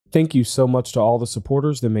Thank you so much to all the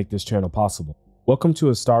supporters that make this channel possible. Welcome to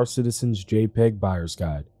a Star Citizen's JPEG Buyer's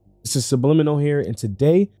Guide. This is Subliminal here, and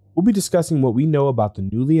today we'll be discussing what we know about the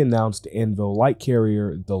newly announced Anvil light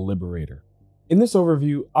carrier, the Liberator. In this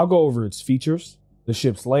overview, I'll go over its features, the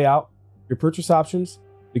ship's layout, your purchase options,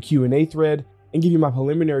 the Q&A thread, and give you my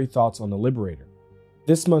preliminary thoughts on the Liberator.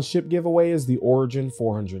 This month's ship giveaway is the Origin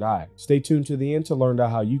 400i. Stay tuned to the end to learn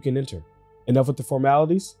out how you can enter. Enough with the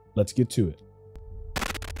formalities, let's get to it.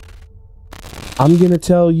 I'm going to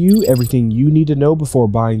tell you everything you need to know before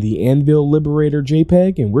buying the Anvil Liberator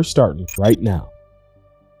JPEG, and we're starting right now.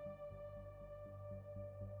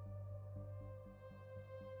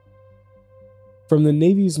 From the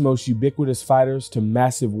Navy's most ubiquitous fighters to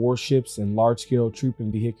massive warships and large-scale troop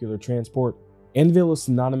and vehicular transport, Anvil is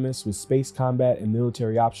synonymous with space combat and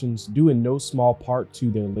military options, due in no small part to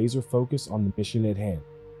their laser focus on the mission at hand.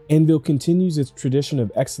 Anvil continues its tradition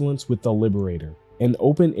of excellence with the Liberator, an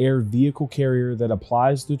open-air vehicle carrier that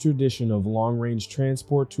applies the tradition of long-range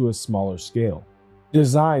transport to a smaller scale.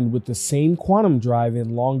 Designed with the same quantum drive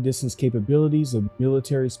and long-distance capabilities of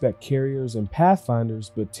military-spec carriers and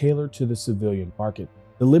pathfinders, but tailored to the civilian market,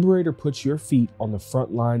 the Liberator puts your feet on the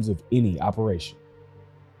front lines of any operation.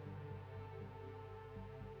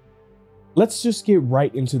 Let's just get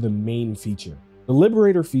right into the main feature. The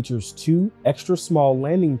Liberator features 2 extra small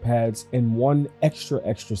landing pads and 1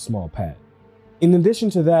 extra small pad. In addition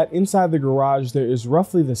to that, inside the garage there is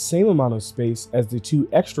roughly the same amount of space as the 2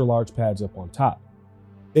 extra large pads up on top.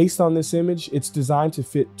 Based on this image, it's designed to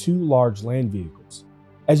fit 2 large land vehicles.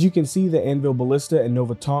 As you can see, the Anvil Ballista and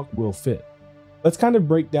Nova Tonk will fit. Let's kind of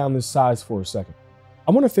break down this size for a second.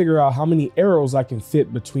 I want to figure out how many arrows I can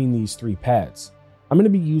fit between these 3 pads. I'm going to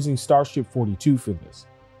be using Starship 42 for this.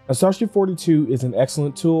 Now, Starship 42 is an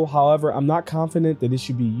excellent tool, however, I'm not confident that it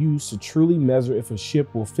should be used to truly measure if a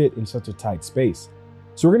ship will fit in such a tight space.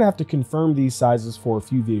 So we're going to have to confirm these sizes for a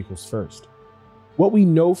few vehicles first. What we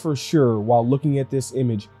know for sure while looking at this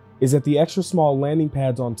image is that the extra small landing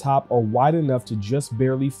pads on top are wide enough to just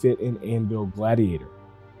barely fit an Anvil Gladiator.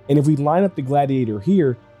 And if we line up the Gladiator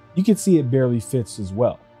here, you can see it barely fits as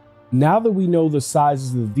well. Now that we know the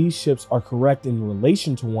sizes of these ships are correct in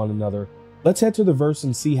relation to one another, let's head to the verse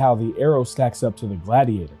and see how the Arrow stacks up to the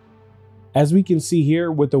Gladiator. As we can see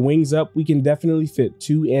here, with the wings up, we can definitely fit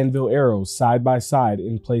 2 Anvil arrows side by side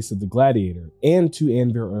in place of the Gladiator, and 2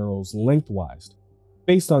 Anvil arrows lengthwise.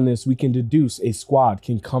 Based on this, we can deduce a squad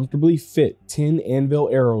can comfortably fit 10 Anvil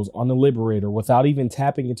arrows on the Liberator without even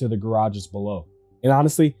tapping into the garages below. And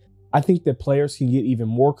honestly, I think that players can get even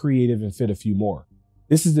more creative and fit a few more.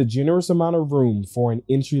 This is a generous amount of room for an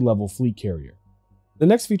entry-level fleet carrier. The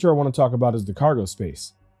next feature I want to talk about is the cargo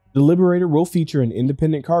space. The Liberator will feature an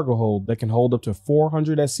independent cargo hold that can hold up to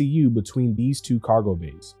 400 SCU between these 2 cargo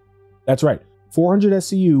bays. That's right, 400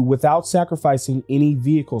 SCU without sacrificing any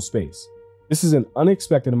vehicle space. This is an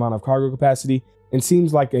unexpected amount of cargo capacity and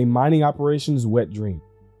seems like a mining operation's wet dream.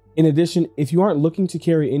 In addition, if you aren't looking to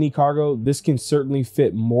carry any cargo, this can certainly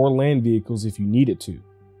fit more land vehicles if you need it to.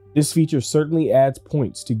 This feature certainly adds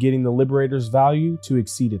points to getting the Liberator's value to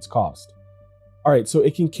exceed its cost. Alright, so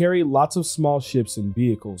it can carry lots of small ships and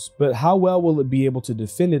vehicles, but how well will it be able to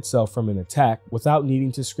defend itself from an attack without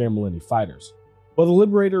needing to scramble any fighters? Well, the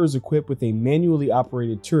Liberator is equipped with a manually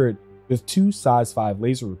operated turret with 2 size 5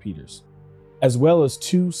 laser repeaters, as well as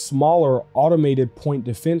 2 smaller automated point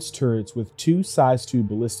defense turrets with 2 size 2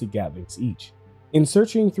 ballistic Gatlings each. In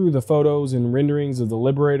searching through the photos and renderings of the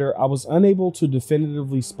Liberator, I was unable to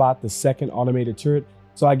definitively spot the second automated turret,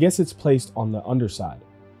 so I guess it's placed on the underside,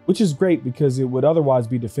 which is great because it would otherwise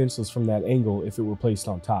be defenseless from that angle if it were placed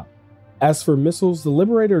on top. As for missiles, the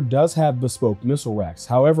Liberator does have bespoke missile racks,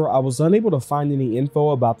 however, I was unable to find any info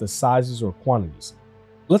about the sizes or quantities.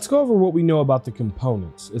 Let's go over what we know about the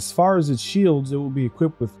components. As far as its shields, it will be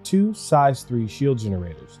equipped with 2 size 3 shield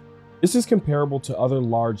generators. This is comparable to other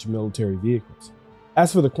large military vehicles.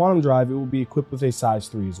 As for the quantum drive, it will be equipped with a size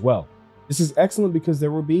 3 as well. This is excellent because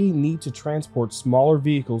there will be a need to transport smaller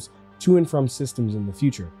vehicles to and from systems in the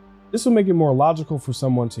future. This will make it more logical for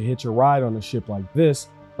someone to hitch a ride on a ship like this,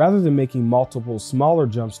 rather than making multiple smaller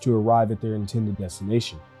jumps to arrive at their intended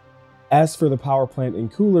destination. As for the power plant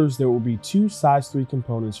and coolers, there will be 2 size 3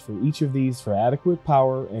 components for each of these for adequate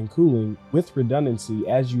power and cooling with redundancy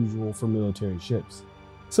as usual for military ships.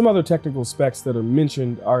 Some other technical specs that are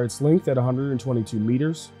mentioned are its length at 122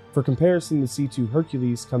 meters. For comparison, the C2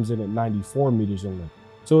 Hercules comes in at 94 meters in length,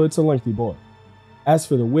 so it's a lengthy boy. As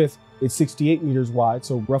for the width, it's 68 meters wide,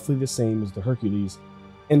 so roughly the same as the Hercules.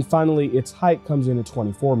 And finally, its height comes in at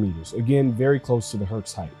 24 meters, again very close to the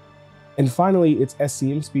Herc's height. And finally, its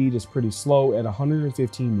SCM speed is pretty slow at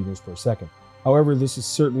 115 meters per second. However, this is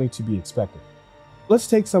certainly to be expected. Let's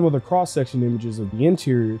take some of the cross-section images of the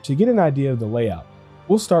interior to get an idea of the layout.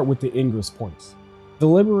 We'll start with the ingress points. The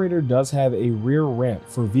Liberator does have a rear ramp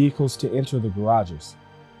for vehicles to enter the garages.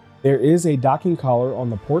 There is a docking collar on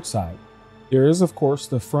the port side. There is, of course,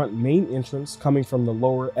 the front main entrance coming from the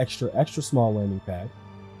lower extra small landing pad.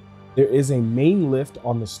 There is a main lift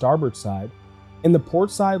on the starboard side, and the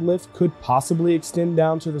port side lift could possibly extend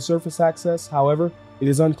down to the surface access. However, it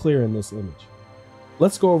is unclear in this image.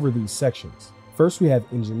 Let's go over these sections. First, we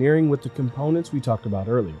have engineering with the components we talked about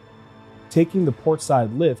earlier. Taking the port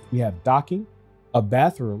side lift, we have docking, a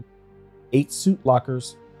bathroom, 8 suit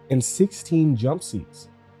lockers, and 16 jump seats.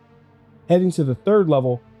 Heading to the third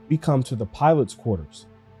level, we come to the pilot's quarters.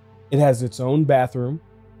 It has its own bathroom,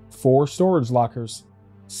 4 storage lockers,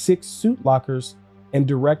 6 suit lockers, and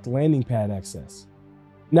direct landing pad access.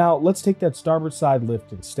 Now, let's take that starboard side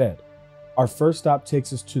lift instead. Our first stop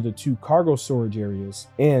takes us to the 2 cargo storage areas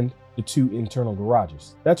and the 2 internal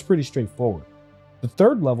garages. That's pretty straightforward. The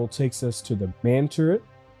third level takes us to the man turret,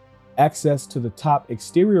 access to the top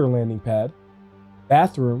exterior landing pad,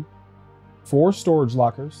 bathroom, 4 storage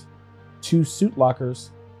lockers, 2 suit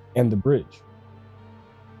lockers, and the bridge.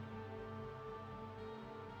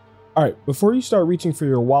 Alright, before you start reaching for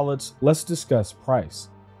your wallets, let's discuss price.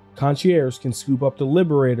 Concierge can scoop up the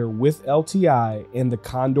Liberator with LTI and the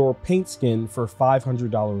Condor paint skin for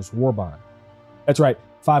 $500 war bond. That's right,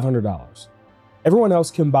 $500. Everyone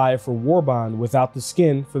else can buy it for war bond without the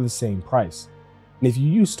skin for the same price. And if you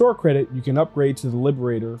use store credit, you can upgrade to the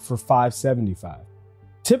Liberator for $575.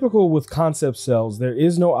 Typical with concept sales, there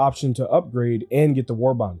is no option to upgrade and get the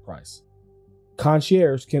war bond price.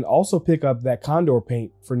 Concierge can also pick up that Condor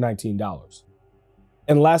paint for $19.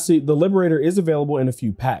 And lastly, the Liberator is available in a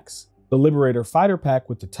few packs. The Liberator Fighter Pack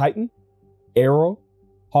with the Titan, Arrow,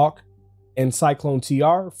 Hawk, and Cyclone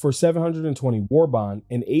TR for $720 war bond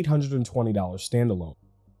and $820 standalone.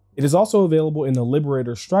 It is also available in the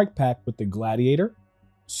Liberator Strike Pack with the Gladiator,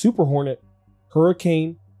 Super Hornet,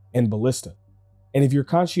 Hurricane, and Ballista. And if you're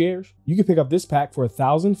Concierge, you can pick up this pack for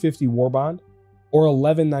 $1,050 war bond or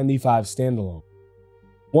 $1,195 standalone.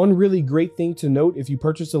 One really great thing to note, if you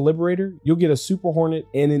purchase a Liberator, you'll get a Super Hornet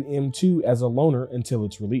and an M2 as a loaner until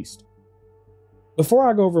it's released. Before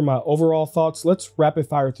I go over my overall thoughts, let's rapid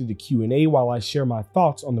fire through the Q&A while I share my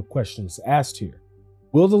thoughts on the questions asked here.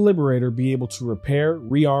 Will the Liberator be able to repair,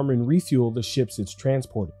 rearm, and refuel the ships it's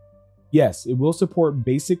transporting? Yes, it will support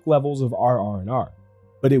basic levels of RR&R,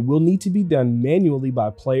 but it will need to be done manually by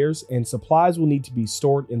players, and supplies will need to be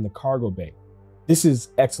stored in the cargo bay. This is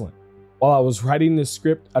excellent. While I was writing this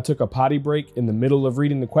script, I took a potty break in the middle of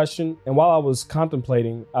reading the question, and while I was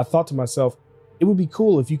contemplating, I thought to myself, it would be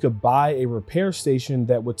cool if you could buy a repair station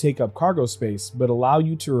that would take up cargo space, but allow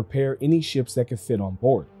you to repair any ships that could fit on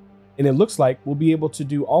board. And it looks like we'll be able to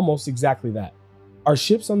do almost exactly that. Are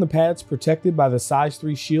ships on the pads protected by the size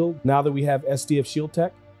 3 shield now that we have SDF shield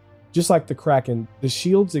tech? Just like the Kraken, the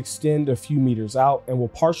shields extend a few meters out and will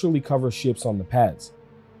partially cover ships on the pads.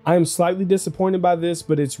 I am slightly disappointed by this,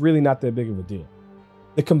 but it's really not that big of a deal.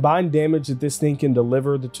 The combined damage that this thing can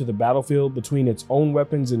deliver to the battlefield between its own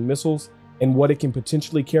weapons and missiles and what it can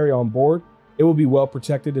potentially carry on board, it will be well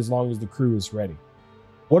protected as long as the crew is ready.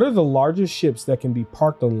 What are the largest ships that can be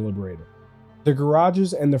parked on the Liberator? The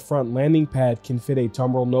garages and the front landing pad can fit a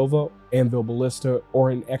Tumbrel Nova, Anvil Ballista, or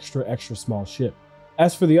an extra small ship.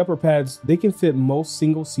 As for the upper pads, they can fit most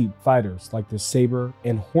single-seat fighters like the Sabre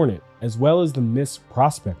and Hornet, as well as the Mist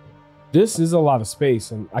Prospector. This is a lot of space,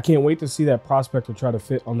 and I can't wait to see that Prospector try to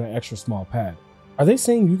fit on that extra small pad. Are they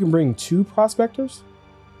saying you can bring 2 Prospectors?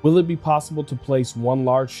 Will it be possible to place one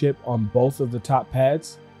large ship on both of the top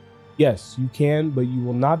pads? Yes, you can, but you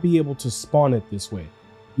will not be able to spawn it this way.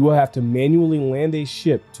 You will have to manually land a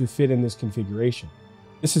ship to fit in this configuration.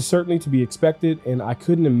 This is certainly to be expected, and I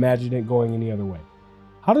couldn't imagine it going any other way.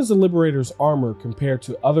 How does the Liberator's armor compare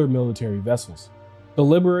to other military vessels? The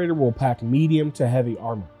Liberator will pack medium to heavy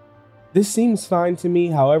armor. This seems fine to me,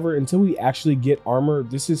 however, until we actually get armor,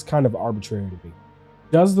 this is kind of arbitrary to me.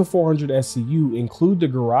 Does the 400 SCU include the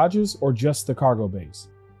garages or just the cargo bays?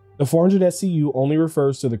 The 400 SCU only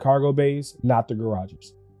refers to the cargo bays, not the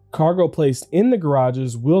garages. Cargo placed in the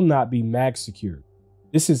garages will not be mag secured.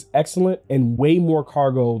 This is excellent and way more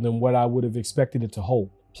cargo than what I would have expected it to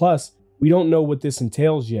hold. Plus, we don't know what this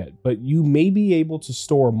entails yet, but you may be able to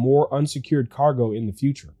store more unsecured cargo in the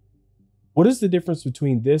future. What is the difference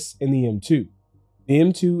between this and the M2? The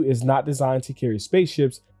M2 is not designed to carry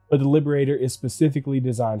spaceships, but the Liberator is specifically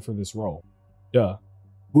designed for this role. Duh.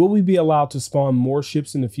 Will we be allowed to spawn more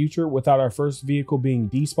ships in the future without our first vehicle being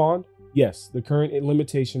despawned? Yes, the current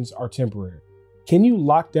limitations are temporary. Can you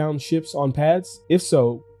lock down ships on pads? If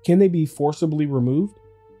so, can they be forcibly removed?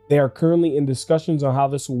 They are currently in discussions on how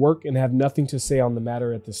this will work and have nothing to say on the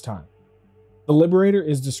matter at this time. The Liberator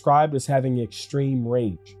is described as having extreme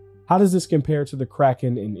range. How does this compare to the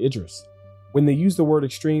Kraken and Idris? When they use the word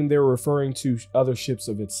extreme, they're referring to other ships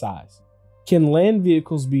of its size. Can land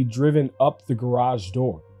vehicles be driven up the garage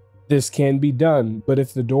door? This can be done, but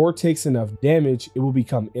if the door takes enough damage, it will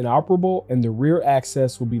become inoperable and the rear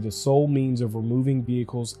access will be the sole means of removing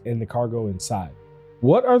vehicles and the cargo inside.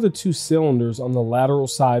 What are the two cylinders on the lateral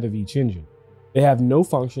side of each engine? They have no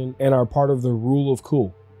function and are part of the rule of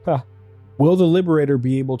cool. Will the Liberator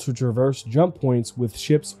be able to traverse jump points with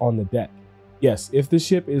ships on the deck? Yes, if the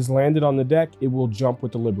ship is landed on the deck, it will jump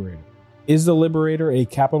with the Liberator. Is the Liberator a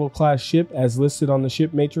capital class ship as listed on the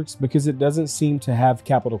ship matrix? Because it doesn't seem to have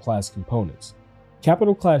capital class components.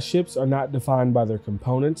 Capital class ships are not defined by their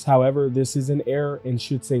components, however, this is an error and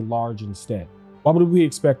should say large instead. Why would we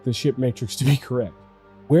expect the ship matrix to be correct?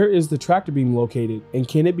 Where is the tractor beam located and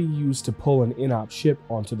can it be used to pull an in-op ship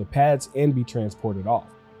onto the pads and be transported off?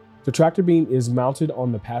 The tractor beam is mounted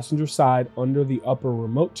on the passenger side under the upper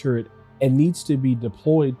remote turret and needs to be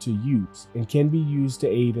deployed to use and can be used to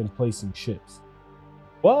aid in placing ships.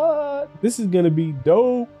 What? This is gonna be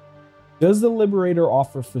dope. Does the Liberator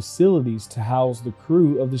offer facilities to house the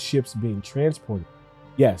crew of the ships being transported?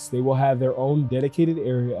 Yes, they will have their own dedicated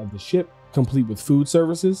area of the ship, complete with food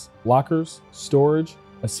services, lockers, storage,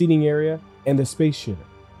 a seating area, and a space shitter.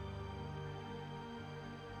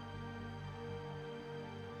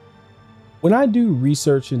 When I do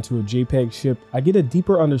research into a JPEG ship, I get a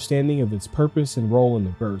deeper understanding of its purpose and role in the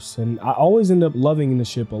verse, and I always end up loving the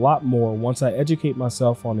ship a lot more once I educate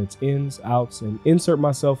myself on its ins, outs, and insert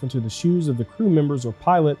myself into the shoes of the crew members or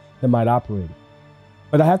pilot that might operate it.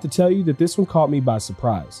 But I have to tell you that this one caught me by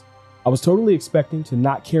surprise. I was totally expecting to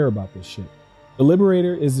not care about this ship. The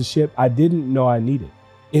Liberator is the ship I didn't know I needed.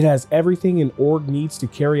 It has everything an org needs to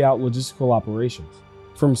carry out logistical operations.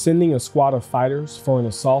 From sending a squad of fighters for an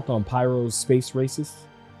assault on Pyro's space races,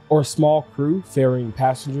 or a small crew ferrying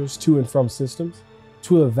passengers to and from systems,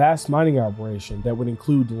 to a vast mining operation that would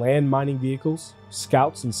include land mining vehicles,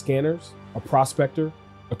 scouts and scanners, a prospector,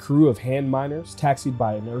 a crew of hand miners taxied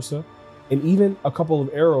by an Ursa, and even a couple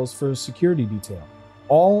of arrows for a security detail,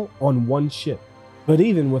 all on one ship. But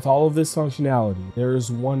even with all of this functionality, there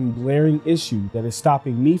is one glaring issue that is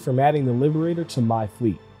stopping me from adding the Liberator to my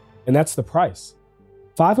fleet, and that's the price.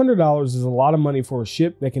 $500 is a lot of money for a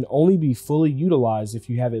ship that can only be fully utilized if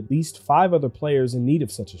you have at least 5 other players in need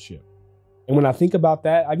of such a ship. And when I think about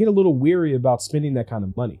that, I get a little weary about spending that kind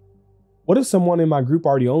of money. What if someone in my group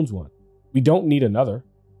already owns one? We don't need another.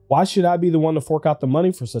 Why should I be the one to fork out the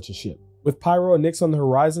money for such a ship? With Pyro and Nyx on the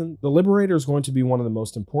horizon, the Liberator is going to be one of the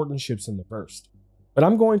most important ships in the burst. But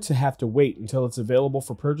I'm going to have to wait until it's available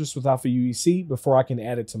for purchase with Alpha UEC before I can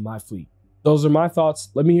add it to my fleet. Those are my thoughts.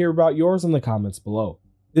 Let me hear about yours in the comments below.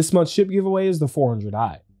 This month's ship giveaway is the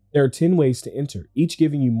 400i. There are 10 ways to enter, each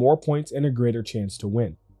giving you more points and a greater chance to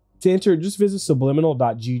win. To enter, just visit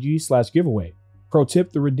subliminal.gg/giveaway. Pro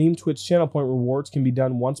tip, the redeem Twitch channel point rewards can be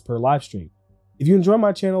done once per live stream. If you enjoy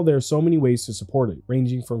my channel, there are so many ways to support it,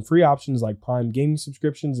 ranging from free options like Prime gaming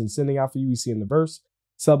subscriptions and sending Alpha UEC in the verse,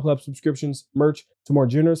 sub club subscriptions, merch, to more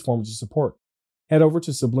generous forms of support. Head over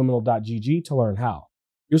to subliminal.gg to learn how.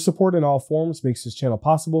 Your support in all forms makes this channel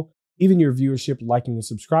possible. Even your viewership, liking, and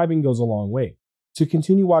subscribing goes a long way. To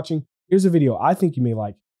continue watching, here's a video I think you may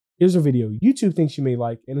like. Here's a video YouTube thinks you may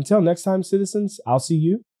like. And until next time, citizens, I'll see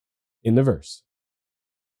you in the verse.